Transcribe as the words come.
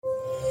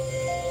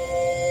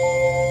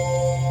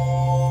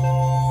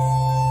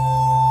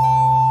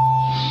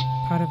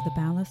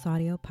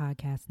Audio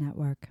Podcast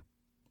Network.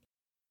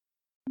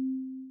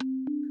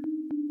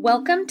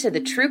 Welcome to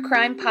the True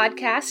Crime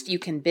Podcast you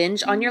can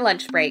binge on your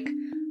lunch break.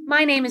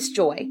 My name is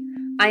Joy.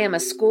 I am a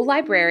school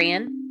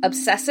librarian,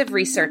 obsessive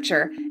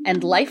researcher,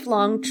 and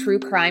lifelong true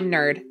crime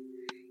nerd.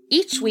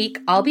 Each week,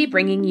 I'll be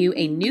bringing you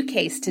a new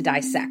case to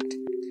dissect.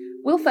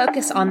 We'll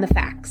focus on the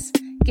facts,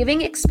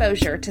 giving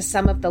exposure to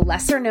some of the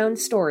lesser-known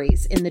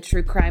stories in the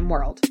true crime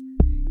world.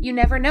 You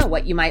never know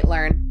what you might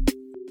learn.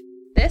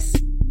 This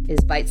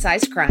is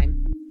Bite-Sized Crime.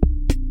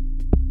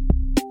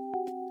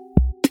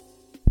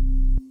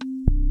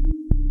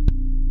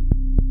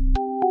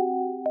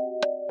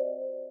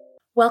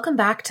 Welcome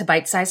back to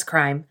Bite-Sized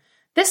Crime.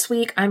 This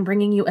week, I'm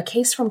bringing you a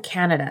case from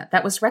Canada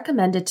that was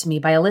recommended to me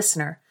by a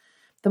listener.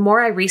 The more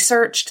I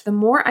researched, the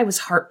more I was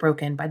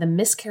heartbroken by the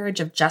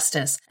miscarriage of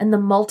justice and the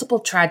multiple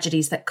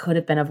tragedies that could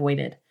have been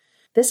avoided.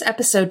 This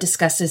episode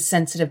discusses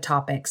sensitive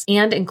topics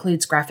and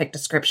includes graphic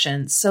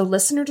descriptions, so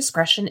listener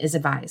discretion is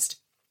advised.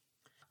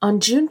 On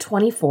June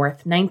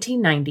 24th,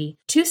 1990,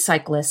 two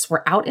cyclists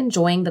were out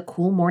enjoying the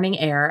cool morning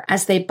air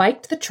as they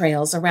biked the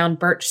trails around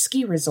Birch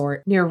Ski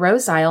Resort near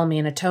Rose Isle,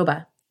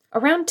 Manitoba.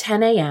 Around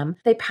 10 a.m.,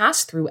 they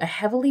passed through a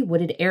heavily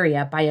wooded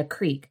area by a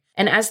creek,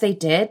 and as they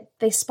did,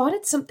 they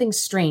spotted something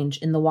strange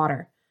in the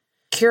water.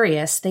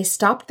 Curious, they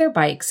stopped their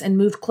bikes and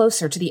moved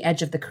closer to the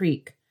edge of the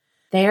creek.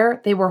 There,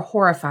 they were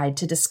horrified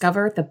to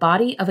discover the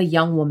body of a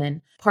young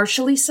woman,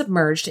 partially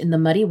submerged in the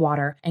muddy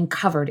water and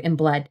covered in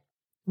blood.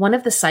 One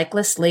of the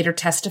cyclists later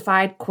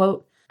testified,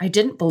 quote, "I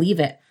didn't believe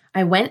it.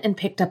 I went and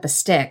picked up a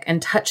stick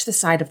and touched the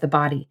side of the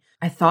body.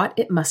 I thought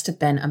it must have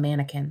been a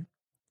mannequin."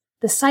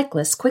 The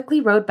cyclists quickly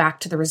rode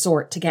back to the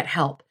resort to get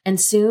help, and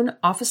soon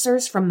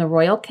officers from the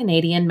Royal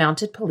Canadian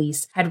Mounted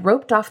Police had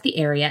roped off the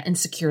area and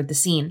secured the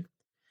scene.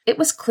 It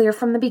was clear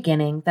from the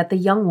beginning that the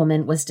young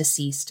woman was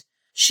deceased.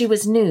 She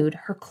was nude,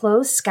 her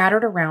clothes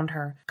scattered around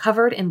her,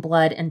 covered in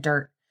blood and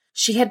dirt.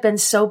 She had been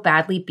so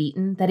badly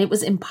beaten that it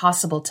was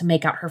impossible to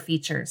make out her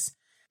features.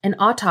 An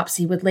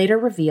autopsy would later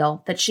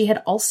reveal that she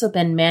had also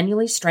been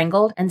manually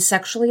strangled and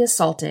sexually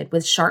assaulted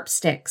with sharp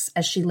sticks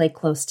as she lay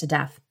close to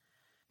death.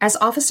 As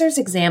officers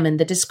examined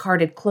the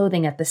discarded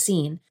clothing at the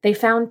scene, they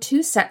found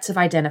two sets of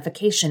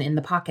identification in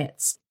the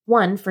pockets,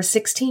 one for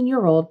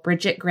 16-year-old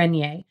Brigitte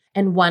Grenier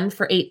and one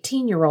for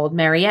 18-year-old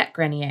Brigitte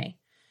Grenier.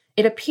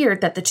 It appeared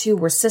that the two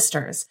were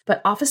sisters,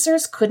 but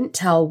officers couldn't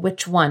tell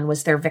which one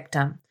was their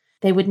victim.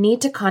 They would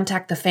need to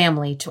contact the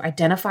family to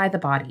identify the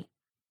body.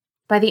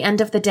 By the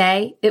end of the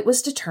day, it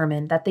was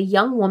determined that the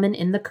young woman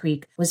in the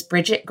creek was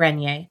Brigitte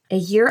Grenier, a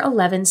Year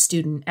 11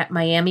 student at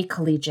Miami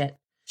Collegiate.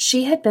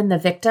 She had been the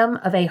victim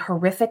of a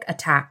horrific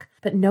attack,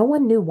 but no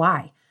one knew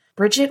why.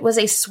 Brigitte was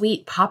a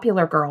sweet,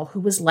 popular girl who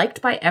was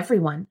liked by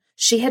everyone.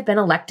 She had been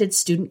elected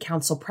student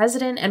council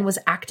president and was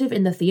active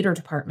in the theater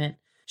department.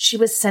 She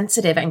was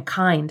sensitive and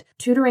kind,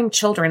 tutoring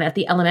children at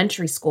the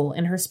elementary school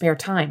in her spare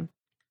time.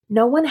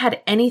 No one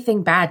had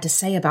anything bad to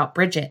say about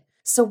Brigitte,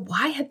 so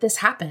why had this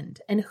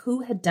happened, and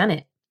who had done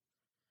it?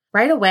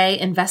 Right away,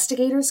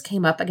 investigators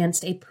came up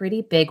against a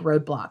pretty big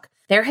roadblock.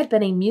 There had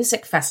been a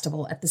music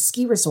festival at the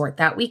ski resort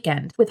that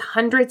weekend with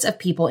hundreds of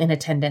people in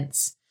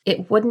attendance.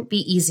 It wouldn't be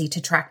easy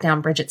to track down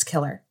Brigitte's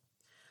killer.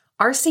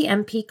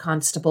 RCMP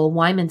Constable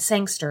Wyman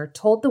Sangster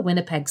told the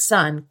Winnipeg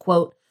Sun,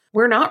 quote,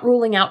 "We're not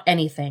ruling out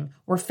anything.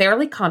 We're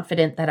fairly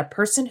confident that a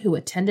person who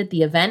attended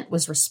the event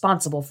was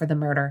responsible for the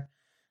murder."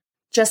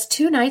 Just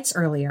 2 nights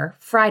earlier,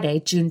 Friday,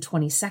 June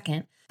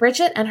 22nd,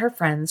 Brigitte and her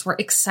friends were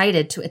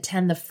excited to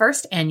attend the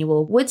first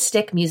annual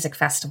Woodstick Music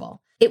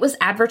Festival. It was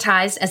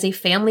advertised as a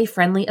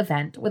family-friendly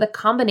event with a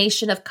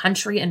combination of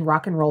country and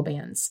rock and roll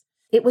bands.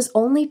 It was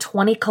only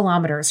 20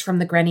 kilometers from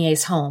the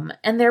Greniers' home,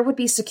 and there would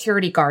be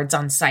security guards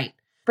on site.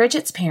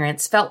 Brigitte's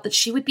parents felt that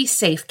she would be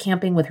safe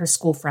camping with her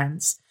school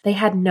friends. They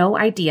had no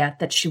idea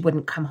that she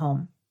wouldn't come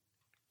home.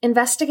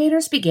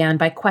 Investigators began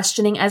by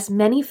questioning as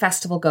many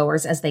festival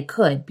goers as they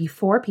could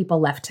before people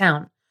left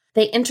town.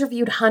 They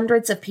interviewed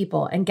hundreds of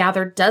people and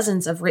gathered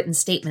dozens of written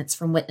statements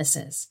from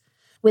witnesses.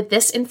 With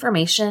this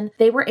information,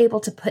 they were able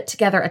to put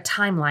together a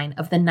timeline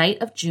of the night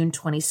of June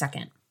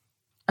 22nd.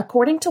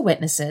 According to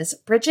witnesses,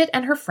 Brigitte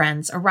and her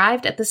friends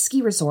arrived at the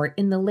ski resort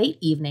in the late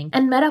evening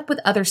and met up with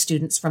other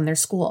students from their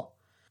school.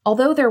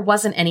 Although there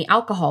wasn't any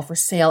alcohol for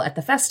sale at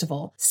the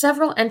festival,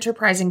 several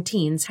enterprising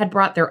teens had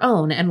brought their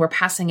own and were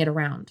passing it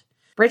around.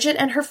 Brigitte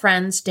and her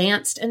friends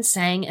danced and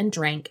sang and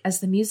drank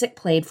as the music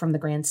played from the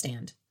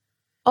grandstand.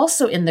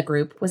 Also in the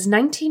group was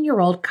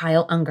 19-year-old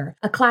Kyle Unger,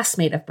 a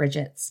classmate of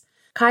Brigitte's.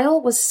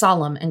 Kyle was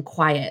solemn and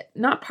quiet,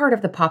 not part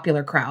of the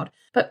popular crowd,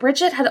 but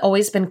Brigitte had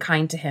always been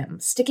kind to him,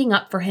 sticking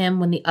up for him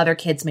when the other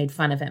kids made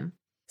fun of him.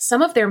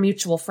 Some of their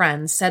mutual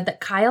friends said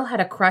that Kyle had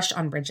a crush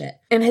on Brigitte,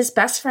 and his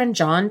best friend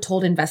John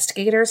told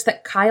investigators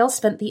that Kyle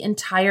spent the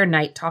entire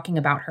night talking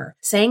about her,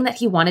 saying that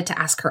he wanted to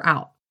ask her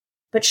out.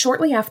 But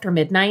shortly after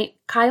midnight,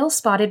 Kyle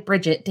spotted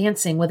Brigitte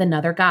dancing with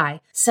another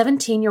guy,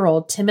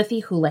 17-year-old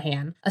Timothy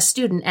Houlihan, a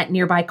student at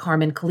nearby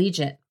Carman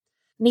Collegiate.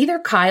 Neither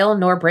Kyle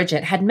nor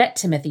Brigitte had met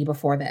Timothy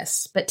before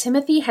this, but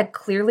Timothy had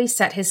clearly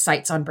set his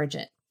sights on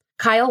Brigitte.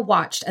 Kyle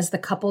watched as the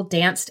couple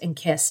danced and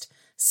kissed,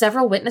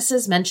 Several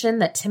witnesses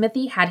mentioned that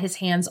Timothy had his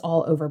hands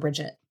all over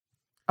Brigitte.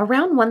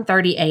 Around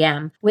 1:30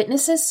 a.m.,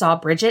 witnesses saw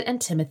Brigitte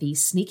and Timothy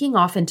sneaking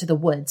off into the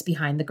woods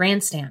behind the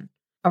grandstand.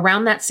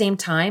 Around that same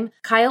time,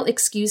 Kyle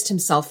excused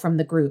himself from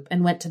the group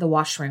and went to the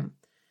washroom.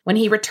 When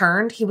he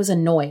returned, he was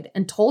annoyed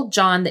and told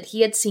John that he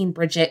had seen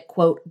Brigitte,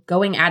 quote,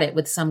 going at it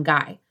with some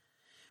guy.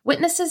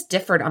 Witnesses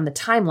differed on the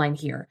timeline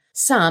here,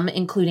 some,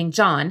 including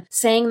John,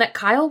 saying that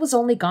Kyle was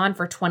only gone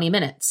for 20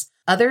 minutes,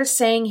 others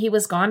saying he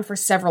was gone for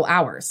several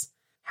hours.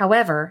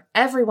 However,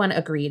 everyone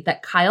agreed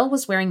that Kyle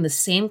was wearing the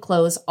same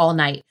clothes all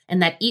night and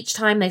that each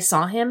time they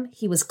saw him,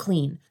 he was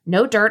clean,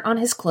 no dirt on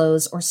his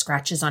clothes or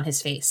scratches on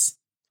his face.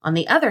 On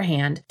the other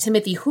hand,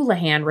 Timothy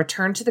Houlihan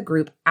returned to the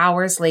group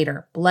hours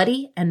later,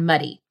 bloody and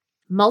muddy.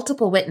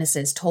 Multiple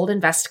witnesses told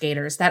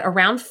investigators that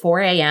around 4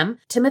 a.m.,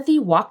 Timothy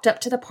walked up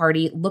to the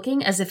party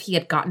looking as if he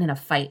had gotten in a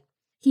fight.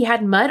 He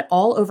had mud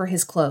all over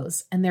his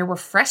clothes, and there were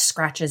fresh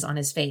scratches on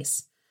his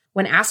face.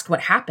 When asked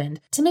what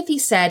happened, Timothy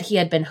said he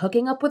had been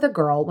hooking up with a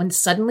girl when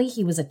suddenly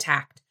he was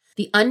attacked.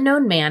 The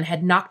unknown man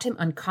had knocked him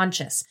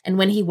unconscious, and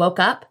when he woke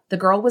up, the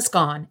girl was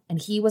gone,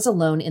 and he was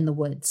alone in the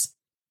woods.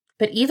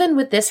 But even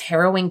with this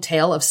harrowing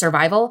tale of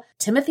survival,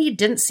 Timothy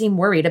didn't seem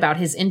worried about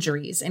his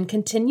injuries and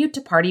continued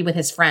to party with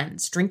his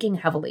friends, drinking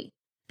heavily.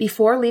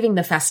 Before leaving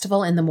the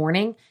festival in the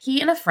morning,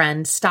 he and a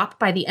friend stopped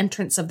by the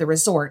entrance of the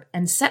resort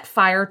and set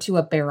fire to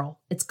a barrel,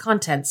 its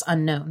contents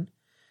unknown.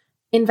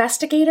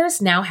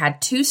 Investigators now had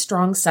two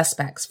strong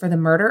suspects for the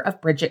murder of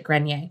Brigitte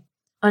Grenier.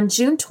 On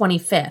June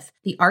 25th,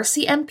 the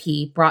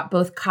RCMP brought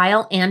both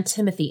Kyle and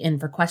Timothy in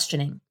for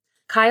questioning.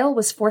 Kyle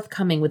was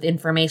forthcoming with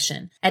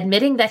information,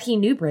 admitting that he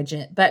knew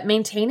Brigitte, but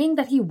maintaining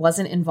that he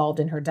wasn't involved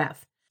in her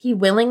death. He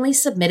willingly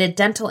submitted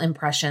dental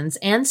impressions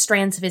and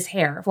strands of his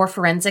hair for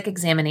forensic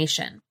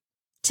examination.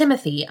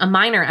 Timothy, a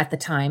minor at the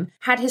time,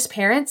 had his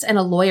parents and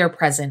a lawyer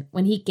present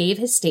when he gave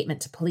his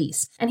statement to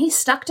police, and he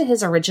stuck to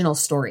his original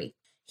story.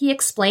 He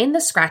explained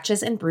the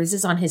scratches and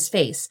bruises on his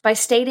face by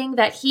stating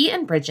that he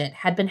and Brigitte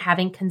had been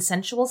having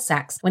consensual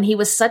sex when he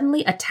was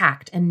suddenly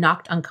attacked and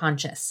knocked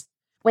unconscious.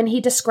 When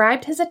he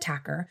described his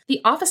attacker,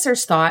 the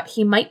officers thought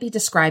he might be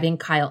describing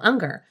Kyle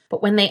Unger,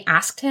 but when they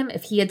asked him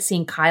if he had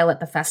seen Kyle at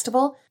the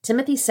festival,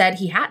 Timothy said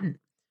he hadn't.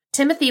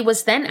 Timothy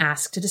was then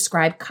asked to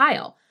describe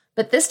Kyle,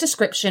 but this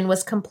description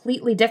was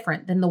completely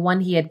different than the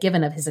one he had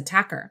given of his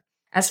attacker.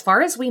 As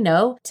far as we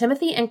know,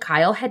 Timothy and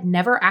Kyle had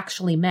never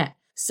actually met,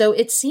 so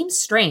it seems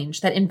strange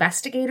that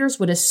investigators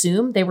would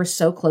assume they were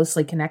so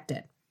closely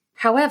connected.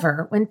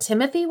 However, when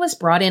Timothy was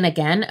brought in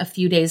again a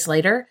few days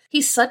later,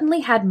 he suddenly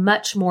had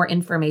much more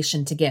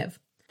information to give.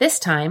 This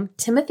time,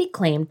 Timothy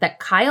claimed that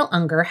Kyle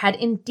Unger had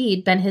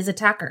indeed been his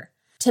attacker.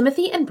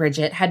 Timothy and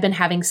Brigitte had been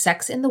having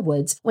sex in the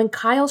woods when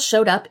Kyle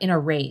showed up in a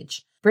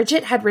rage.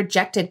 Brigitte had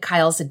rejected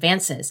Kyle's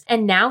advances,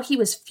 and now he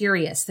was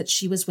furious that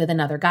she was with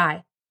another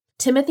guy.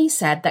 Timothy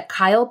said that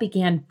Kyle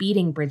began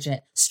beating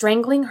Brigitte,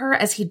 strangling her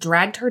as he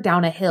dragged her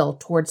down a hill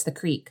towards the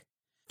creek.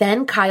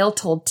 Then Kyle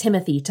told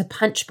Timothy to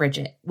punch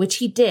Brigitte, which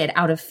he did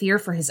out of fear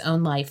for his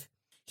own life.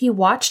 He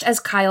watched as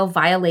Kyle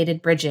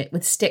violated Brigitte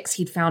with sticks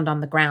he'd found on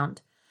the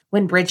ground.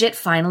 When Brigitte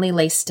finally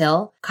lay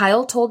still,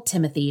 Kyle told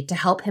Timothy to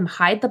help him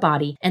hide the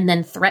body and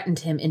then threatened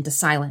him into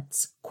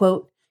silence.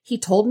 Quote, "He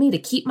told me to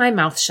keep my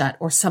mouth shut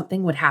or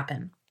something would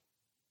happen."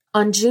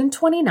 On June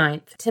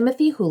 29th,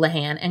 Timothy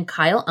Houlihan and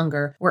Kyle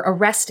Unger were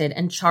arrested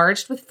and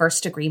charged with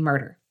first-degree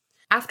murder.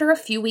 After a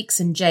few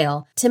weeks in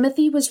jail,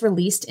 Timothy was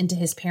released into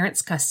his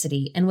parents'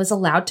 custody and was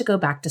allowed to go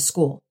back to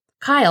school.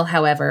 Kyle,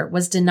 however,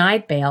 was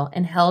denied bail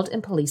and held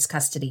in police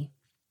custody.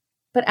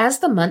 But as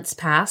the months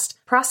passed,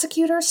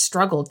 prosecutors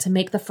struggled to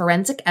make the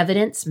forensic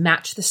evidence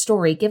match the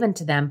story given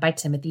to them by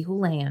Timothy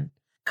Houlihan.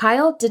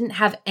 Kyle didn't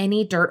have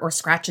any dirt or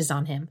scratches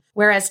on him,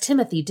 whereas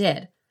Timothy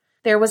did.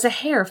 There was a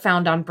hair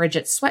found on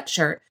Brigitte's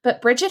sweatshirt,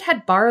 but Brigitte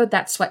had borrowed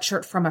that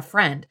sweatshirt from a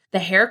friend. The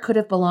hair could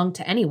have belonged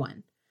to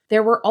anyone.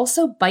 There were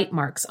also bite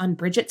marks on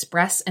Brigitte's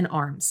breasts and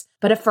arms,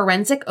 but a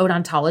forensic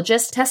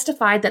odontologist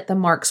testified that the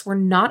marks were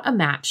not a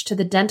match to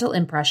the dental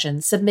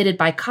impressions submitted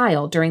by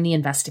Kyle during the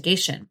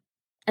investigation.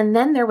 And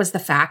then there was the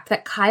fact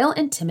that Kyle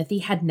and Timothy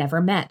had never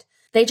met.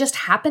 They just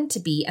happened to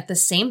be at the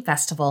same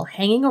festival,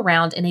 hanging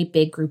around in a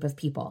big group of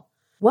people.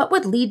 What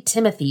would lead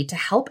Timothy to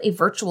help a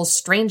virtual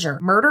stranger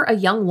murder a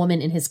young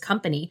woman in his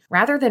company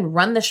rather than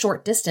run the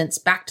short distance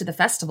back to the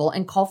festival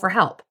and call for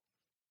help?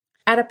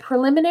 At a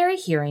preliminary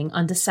hearing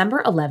on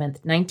December 11,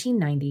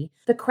 1990,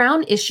 the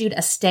Crown issued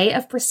a stay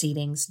of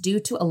proceedings due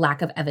to a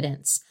lack of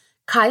evidence.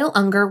 Kyle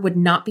Unger would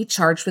not be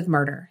charged with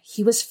murder.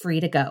 He was free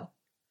to go.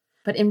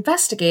 But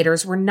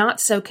investigators were not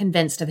so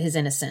convinced of his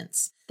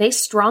innocence. They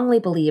strongly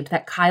believed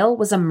that Kyle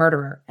was a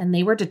murderer, and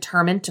they were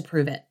determined to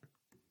prove it.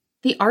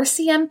 The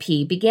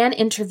RCMP began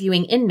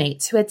interviewing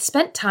inmates who had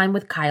spent time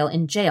with Kyle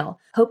in jail,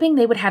 hoping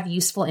they would have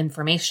useful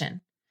information.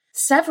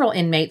 Several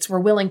inmates were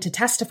willing to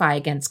testify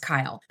against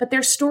Kyle, but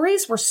their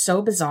stories were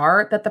so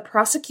bizarre that the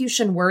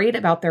prosecution worried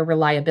about their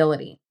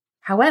reliability.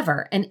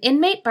 However, an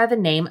inmate by the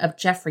name of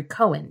Jeffrey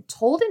Cohen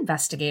told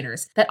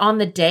investigators that on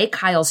the day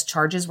Kyle's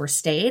charges were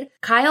stayed,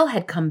 Kyle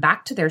had come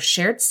back to their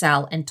shared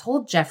cell and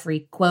told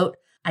Jeffrey, quote,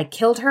 I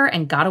killed her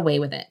and got away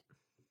with it.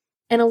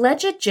 An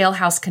alleged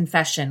jailhouse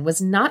confession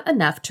was not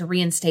enough to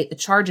reinstate the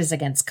charges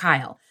against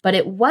Kyle, but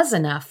it was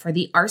enough for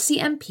the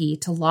RCMP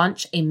to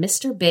launch a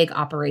Mr. Big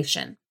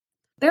operation.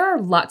 There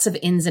are lots of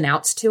ins and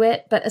outs to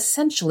it, but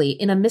essentially,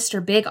 in a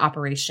Mr. Big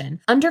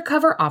operation,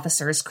 undercover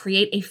officers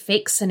create a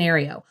fake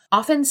scenario,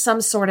 often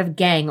some sort of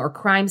gang or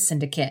crime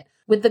syndicate,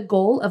 with the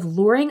goal of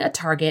luring a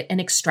target and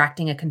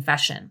extracting a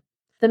confession.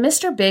 The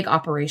Mr. Big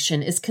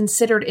operation is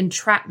considered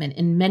entrapment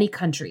in many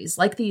countries,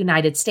 like the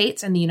United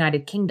States and the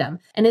United Kingdom,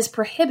 and is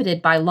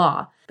prohibited by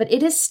law, but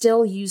it is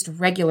still used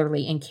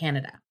regularly in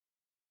Canada.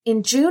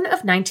 In June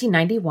of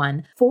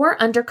 1991,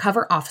 4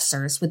 undercover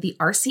officers with the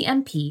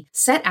RCMP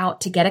set out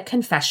to get a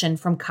confession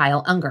from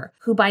Kyle Unger,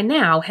 who by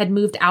now had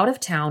moved out of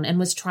town and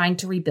was trying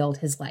to rebuild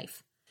his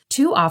life.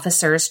 2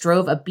 officers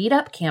drove a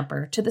beat-up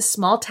camper to the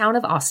small town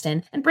of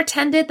Austin and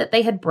pretended that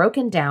they had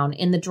broken down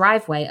in the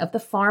driveway of the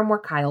farm where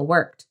Kyle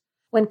worked.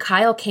 When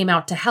Kyle came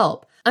out to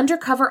help,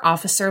 undercover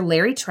officer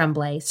Larry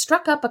Tremblay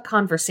struck up a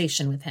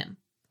conversation with him.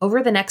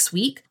 Over the next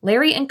week,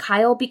 Larry and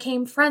Kyle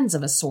became friends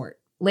of a sort,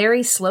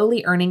 Larry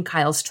slowly earning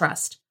Kyle's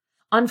trust.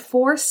 On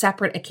 4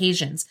 separate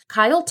occasions,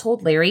 Kyle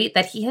told Larry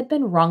that he had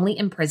been wrongly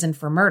imprisoned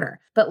for murder,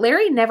 but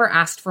Larry never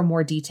asked for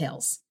more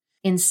details.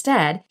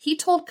 Instead, he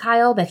told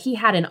Kyle that he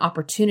had an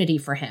opportunity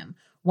for him,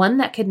 one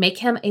that could make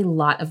him a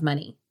lot of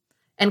money.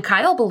 And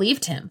Kyle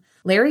believed him.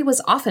 Larry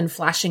was often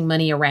flashing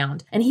money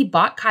around, and he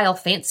bought Kyle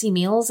fancy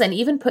meals and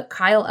even put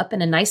Kyle up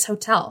in a nice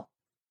hotel.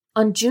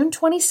 On June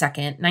 22,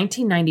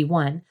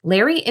 1991,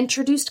 Larry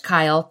introduced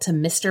Kyle to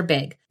Mr.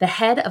 Big, the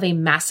head of a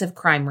massive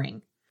crime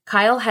ring.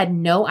 Kyle had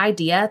no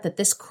idea that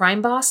this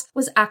crime boss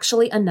was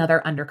actually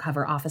another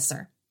undercover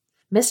officer.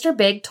 Mr.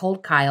 Big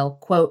told Kyle,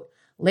 quote,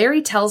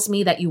 "Larry tells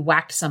me that you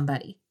whacked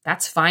somebody.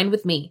 That's fine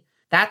with me.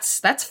 That's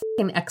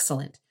f***ing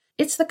excellent.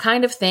 It's the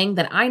kind of thing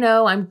that I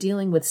know I'm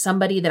dealing with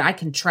somebody that I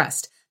can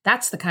trust.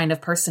 That's the kind of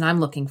person I'm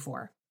looking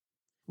for."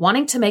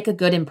 Wanting to make a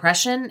good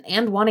impression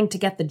and wanting to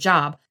get the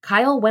job,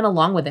 Kyle went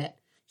along with it.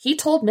 He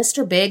told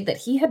Mr. Big that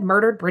he had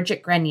murdered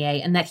Brigitte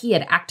Grenier and that he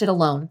had acted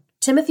alone.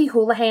 Timothy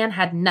Houlihan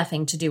had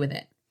nothing to do with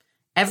it.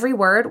 Every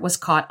word was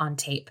caught on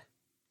tape.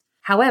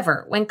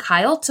 However, when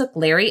Kyle took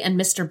Larry and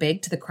Mr.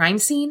 Big to the crime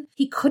scene,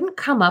 he couldn't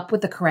come up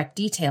with the correct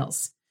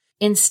details.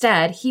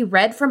 Instead, he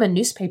read from a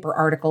newspaper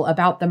article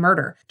about the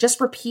murder,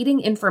 just repeating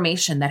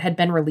information that had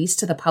been released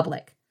to the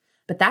public.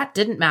 But that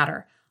didn't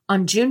matter.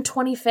 On June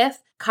 25th,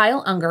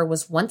 Kyle Unger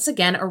was once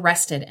again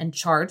arrested and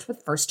charged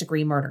with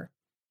first-degree murder.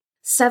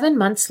 7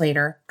 months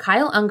later,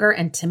 Kyle Unger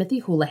and Timothy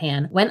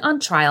Houlihan went on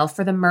trial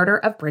for the murder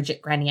of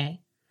Brigitte Grenier.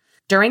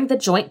 During the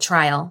joint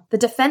trial, the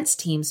defense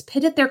teams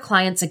pitted their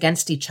clients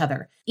against each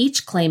other,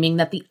 each claiming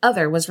that the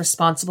other was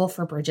responsible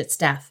for Brigitte's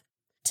death.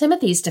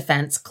 Timothy's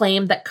defense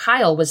claimed that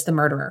Kyle was the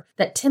murderer,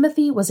 that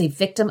Timothy was a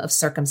victim of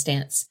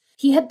circumstance.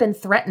 He had been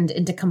threatened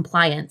into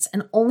compliance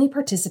and only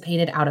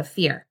participated out of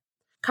fear.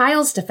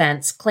 Kyle's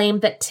defense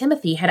claimed that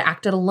Timothy had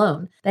acted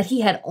alone, that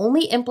he had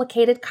only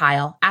implicated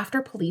Kyle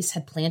after police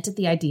had planted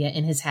the idea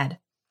in his head.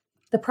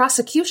 The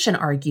prosecution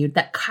argued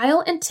that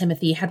Kyle and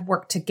Timothy had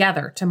worked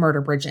together to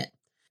murder Brigitte.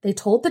 They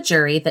told the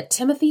jury that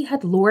Timothy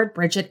had lured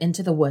Brigitte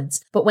into the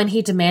woods, but when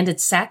he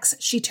demanded sex,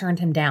 she turned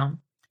him down.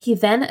 He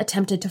then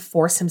attempted to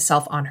force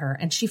himself on her,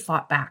 and she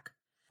fought back.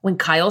 When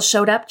Kyle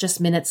showed up just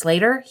minutes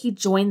later, he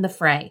joined the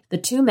fray, the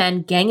 2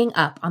 men ganging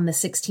up on the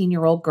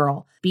 16-year-old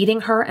girl,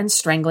 beating her and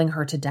strangling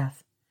her to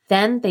death.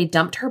 Then they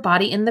dumped her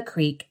body in the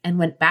creek and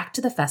went back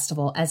to the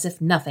festival as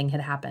if nothing had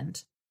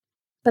happened.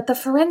 But the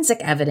forensic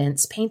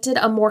evidence painted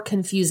a more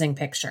confusing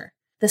picture.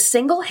 The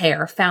single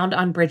hair found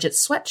on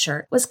Brigitte's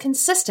sweatshirt was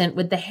consistent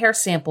with the hair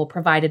sample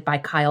provided by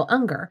Kyle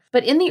Unger,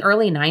 but in the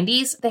early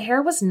 90s, the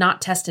hair was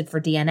not tested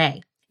for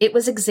DNA. It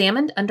was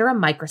examined under a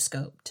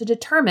microscope to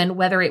determine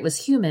whether it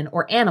was human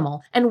or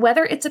animal and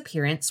whether its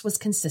appearance was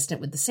consistent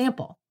with the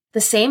sample.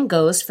 The same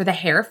goes for the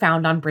hair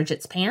found on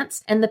Brigitte's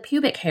pants and the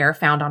pubic hair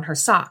found on her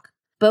sock.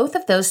 Both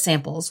of those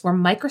samples were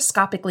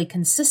microscopically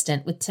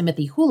consistent with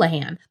Timothy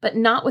Houlihan, but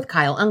not with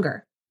Kyle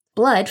Unger.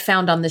 Blood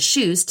found on the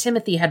shoes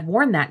Timothy had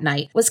worn that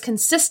night was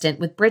consistent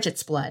with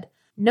Brigitte's blood.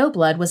 No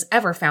blood was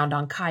ever found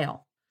on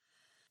Kyle.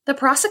 The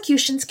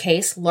prosecution's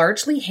case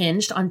largely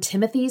hinged on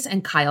Timothy's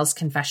and Kyle's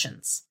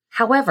confessions.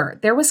 However,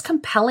 there was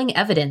compelling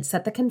evidence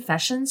that the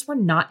confessions were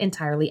not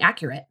entirely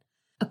accurate.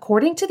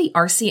 According to the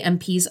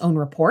RCMP's own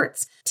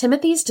reports,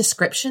 Timothy's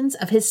descriptions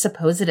of his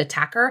supposed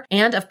attacker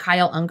and of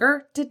Kyle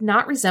Unger did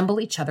not resemble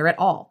each other at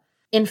all.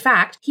 In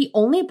fact, he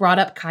only brought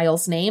up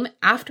Kyle's name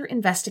after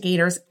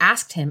investigators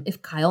asked him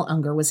if Kyle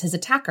Unger was his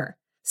attacker.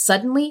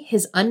 Suddenly,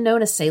 his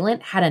unknown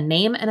assailant had a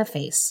name and a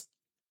face.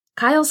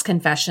 Kyle's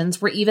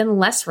confessions were even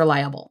less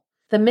reliable.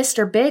 The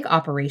Mr. Big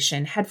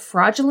operation had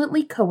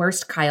fraudulently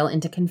coerced Kyle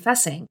into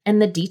confessing,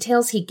 and the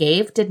details he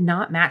gave did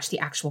not match the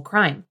actual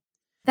crime.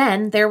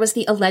 Then there was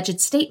the alleged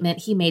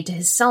statement he made to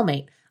his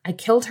cellmate, "I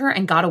killed her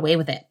and got away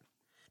with it."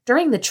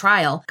 During the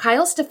trial,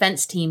 Kyle's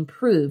defense team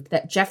proved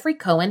that Jeffrey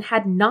Cohen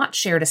had not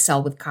shared a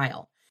cell with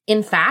Kyle.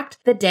 In fact,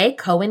 the day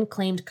Cohen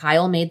claimed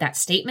Kyle made that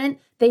statement,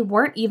 they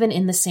weren't even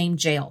in the same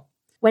jail.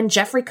 When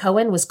Jeffrey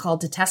Cohen was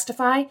called to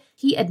testify,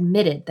 he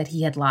admitted that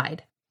he had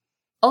lied.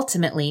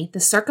 Ultimately, the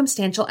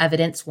circumstantial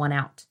evidence won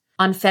out.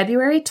 On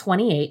February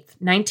 28,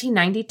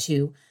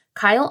 1992,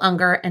 Kyle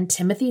Unger and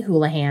Timothy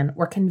Houlihan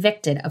were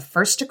convicted of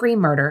first-degree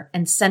murder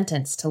and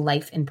sentenced to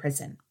life in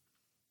prison.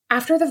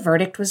 After the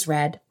verdict was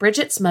read,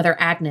 Brigitte's mother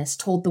Agnes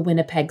told the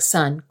Winnipeg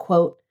Sun,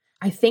 quote,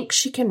 "I think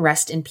she can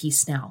rest in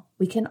peace now.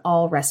 We can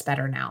all rest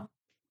better now."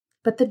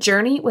 But the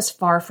journey was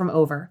far from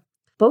over.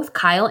 Both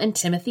Kyle and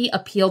Timothy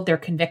appealed their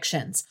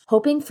convictions,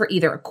 hoping for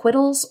either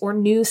acquittals or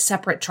new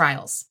separate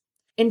trials.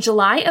 In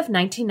July of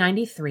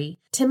 1993,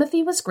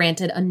 Timothy was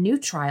granted a new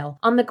trial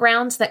on the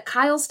grounds that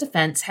Kyle's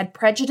defense had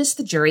prejudiced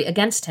the jury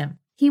against him.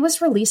 He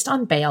was released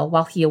on bail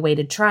while he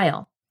awaited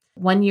trial.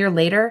 1 year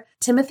later,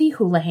 Timothy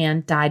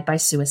Houlihan died by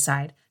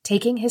suicide,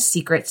 taking his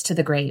secrets to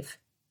the grave.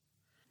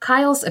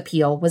 Kyle's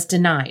appeal was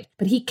denied,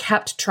 but he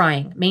kept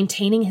trying,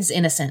 maintaining his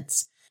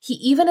innocence. He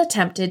even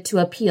attempted to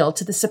appeal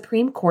to the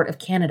Supreme Court of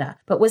Canada,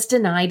 but was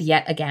denied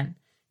yet again.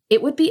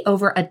 It would be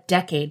over a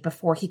decade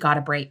before he got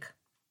a break.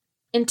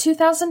 In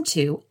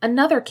 2002,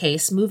 another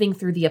case moving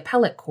through the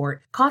appellate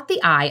court caught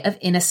the eye of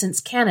Innocence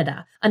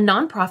Canada, a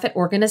nonprofit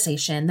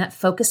organization that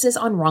focuses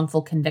on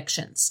wrongful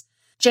convictions.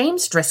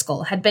 James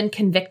Driscoll had been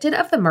convicted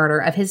of the murder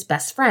of his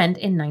best friend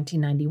in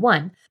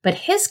 1991, but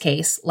his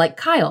case, like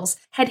Kyle's,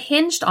 had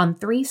hinged on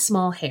 3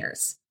 small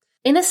hairs.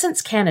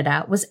 Innocence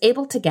Canada was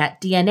able to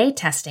get DNA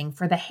testing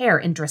for the hair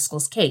in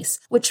Driscoll's case,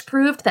 which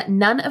proved that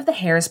none of the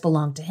hairs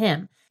belonged to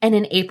him, and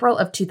in April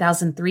of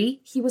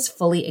 2003, he was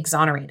fully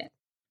exonerated.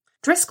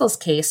 Driscoll's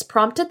case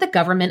prompted the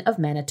government of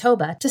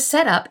Manitoba to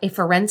set up a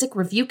forensic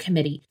review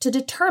committee to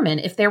determine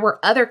if there were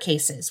other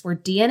cases where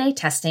DNA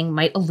testing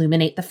might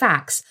illuminate the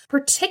facts,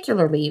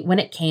 particularly when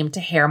it came to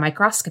hair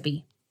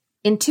microscopy.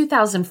 In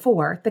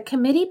 2004, the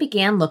committee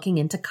began looking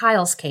into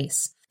Kyle's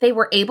case. They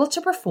were able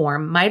to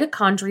perform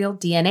mitochondrial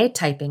DNA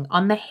typing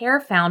on the hair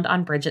found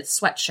on Brigitte's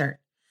sweatshirt.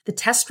 The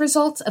test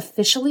results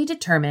officially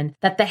determined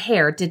that the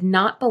hair did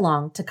not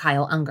belong to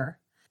Kyle Unger.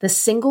 The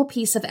single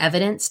piece of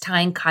evidence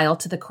tying Kyle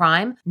to the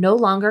crime no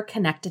longer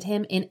connected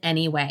him in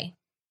any way.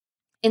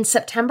 In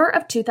September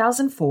of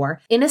 2004,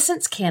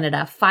 Innocence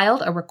Canada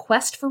filed a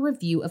request for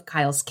review of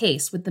Kyle's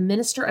case with the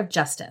Minister of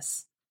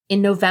Justice.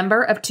 In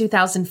November of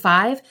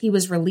 2005, he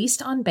was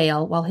released on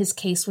bail while his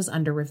case was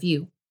under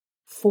review.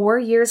 4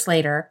 years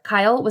later,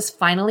 Kyle was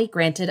finally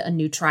granted a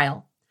new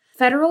trial.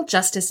 Federal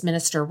Justice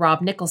Minister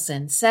Rob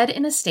Nicholson said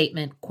in a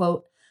statement,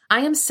 quote,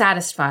 "I am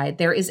satisfied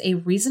there is a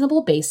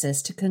reasonable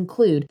basis to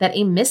conclude that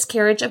a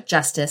miscarriage of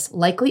justice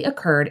likely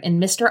occurred in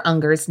Mr.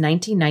 Unger's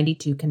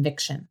 1992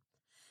 conviction."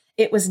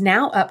 It was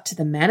now up to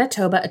the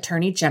Manitoba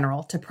Attorney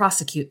General to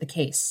prosecute the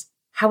case.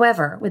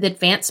 However, with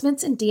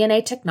advancements in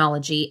DNA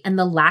technology and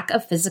the lack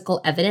of physical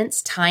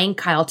evidence tying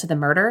Kyle to the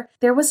murder,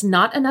 there was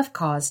not enough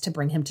cause to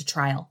bring him to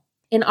trial.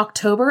 In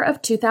October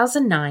of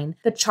 2009,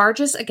 the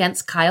charges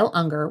against Kyle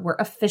Unger were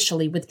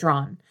officially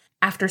withdrawn.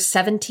 After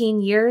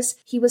 17 years,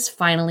 he was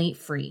finally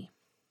free.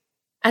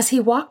 As he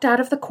walked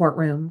out of the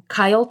courtroom,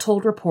 Kyle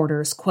told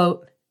reporters,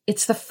 quote,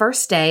 "It's the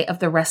first day of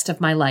the rest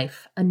of my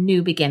life, a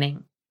new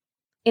beginning."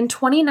 In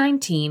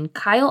 2019,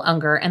 Kyle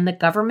Unger and the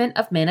government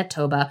of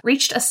Manitoba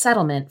reached a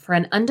settlement for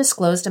an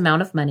undisclosed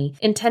amount of money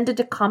intended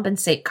to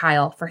compensate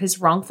Kyle for his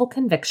wrongful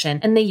conviction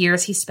and the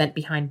years he spent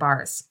behind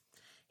bars.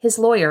 His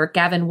lawyer,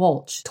 Gavin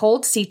Walsh,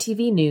 told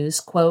CTV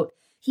News, quote,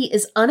 "He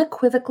is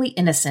unequivocally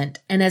innocent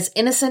and as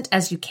innocent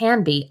as you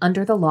can be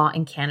under the law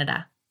in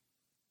Canada."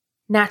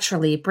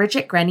 Naturally,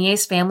 Brigitte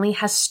Grenier's family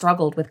has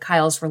struggled with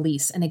Kyle's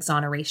release and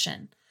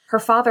exoneration. Her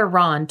father,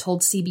 Ron,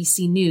 told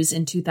CBC News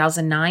in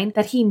 2009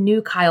 that he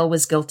knew Kyle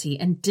was guilty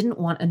and didn't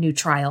want a new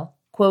trial.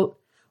 Quote,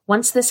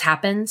 "Once this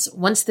happens,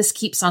 once this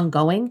keeps on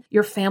going,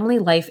 your family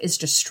life is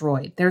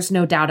destroyed. There's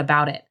no doubt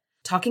about it.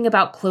 Talking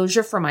about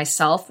closure for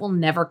myself will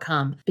never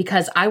come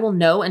because I will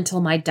know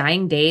until my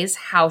dying days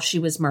how she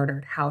was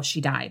murdered, how she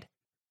died."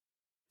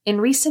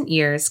 In recent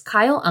years,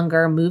 Kyle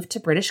Unger moved to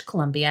British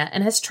Columbia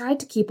and has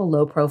tried to keep a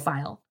low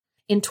profile.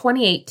 In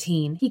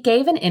 2018, he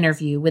gave an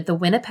interview with the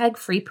Winnipeg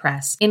Free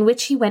Press in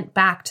which he went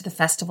back to the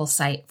festival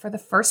site for the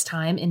first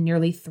time in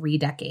nearly 3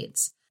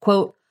 decades.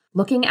 Quote,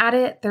 "Looking at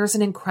it, there's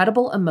an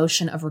incredible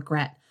emotion of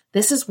regret.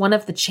 This is one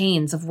of the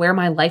chains of where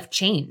my life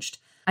changed.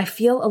 I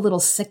feel a little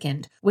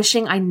sickened,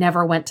 wishing I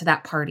never went to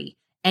that party.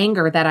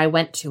 Anger that I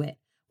went to it.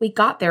 We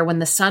got there when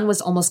the sun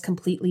was almost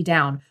completely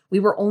down. We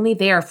were only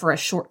there for a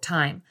short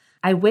time.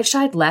 I wish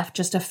I'd left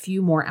just a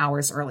few more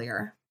hours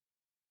earlier."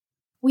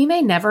 We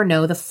may never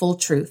know the full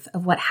truth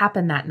of what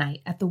happened that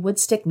night at the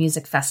Woodstick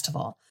Music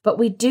Festival, but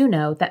we do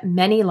know that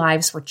many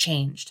lives were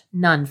changed,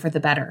 none for the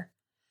better.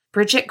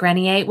 Brigitte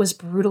Grenier was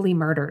brutally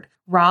murdered,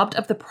 robbed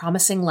of the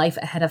promising life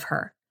ahead of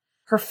her.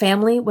 Her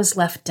family was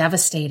left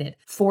devastated,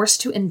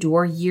 forced to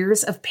endure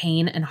years of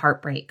pain and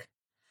heartbreak.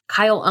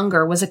 Kyle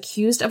Unger was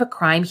accused of a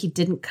crime he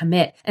didn't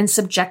commit and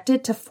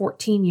subjected to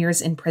 14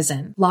 years in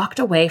prison, locked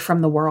away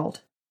from the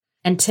world.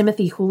 And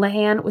Timothy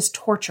Houlihan was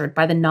tortured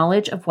by the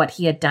knowledge of what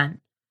he had done.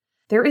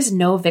 There is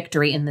no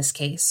victory in this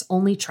case,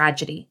 only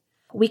tragedy.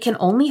 We can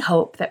only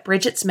hope that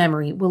Brigitte's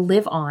memory will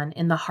live on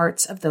in the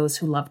hearts of those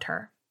who loved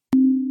her.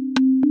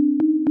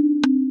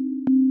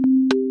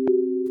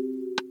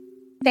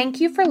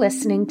 Thank you for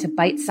listening to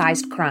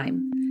Bite-Sized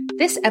Crime.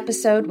 This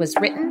episode was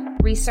written,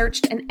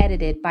 researched, and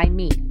edited by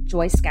me,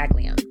 Joy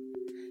Scaglione.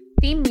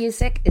 Theme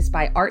music is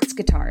by Arts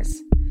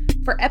Guitars.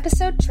 For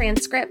episode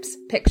transcripts,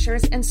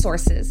 pictures, and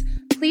sources,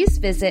 please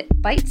visit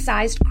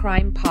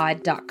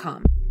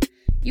bitesizedcrimepod.com.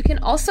 You can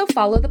also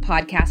follow the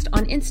podcast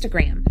on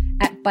Instagram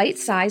at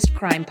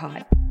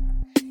bitesizedcrimepod.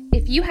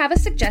 If you have a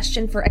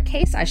suggestion for a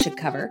case I should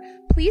cover,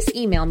 please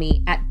email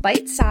me at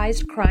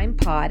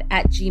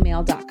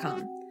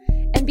bitesizedcrimepod@gmail.com.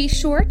 And be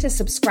sure to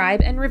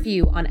subscribe and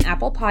review on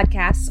Apple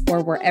Podcasts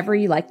or wherever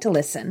you like to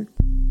listen.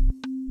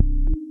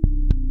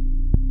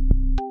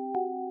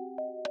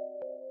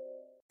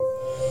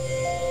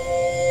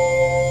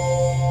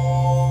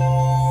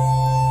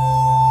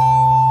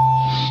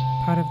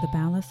 Part of the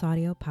Boundless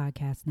Audio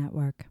Podcast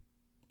Network.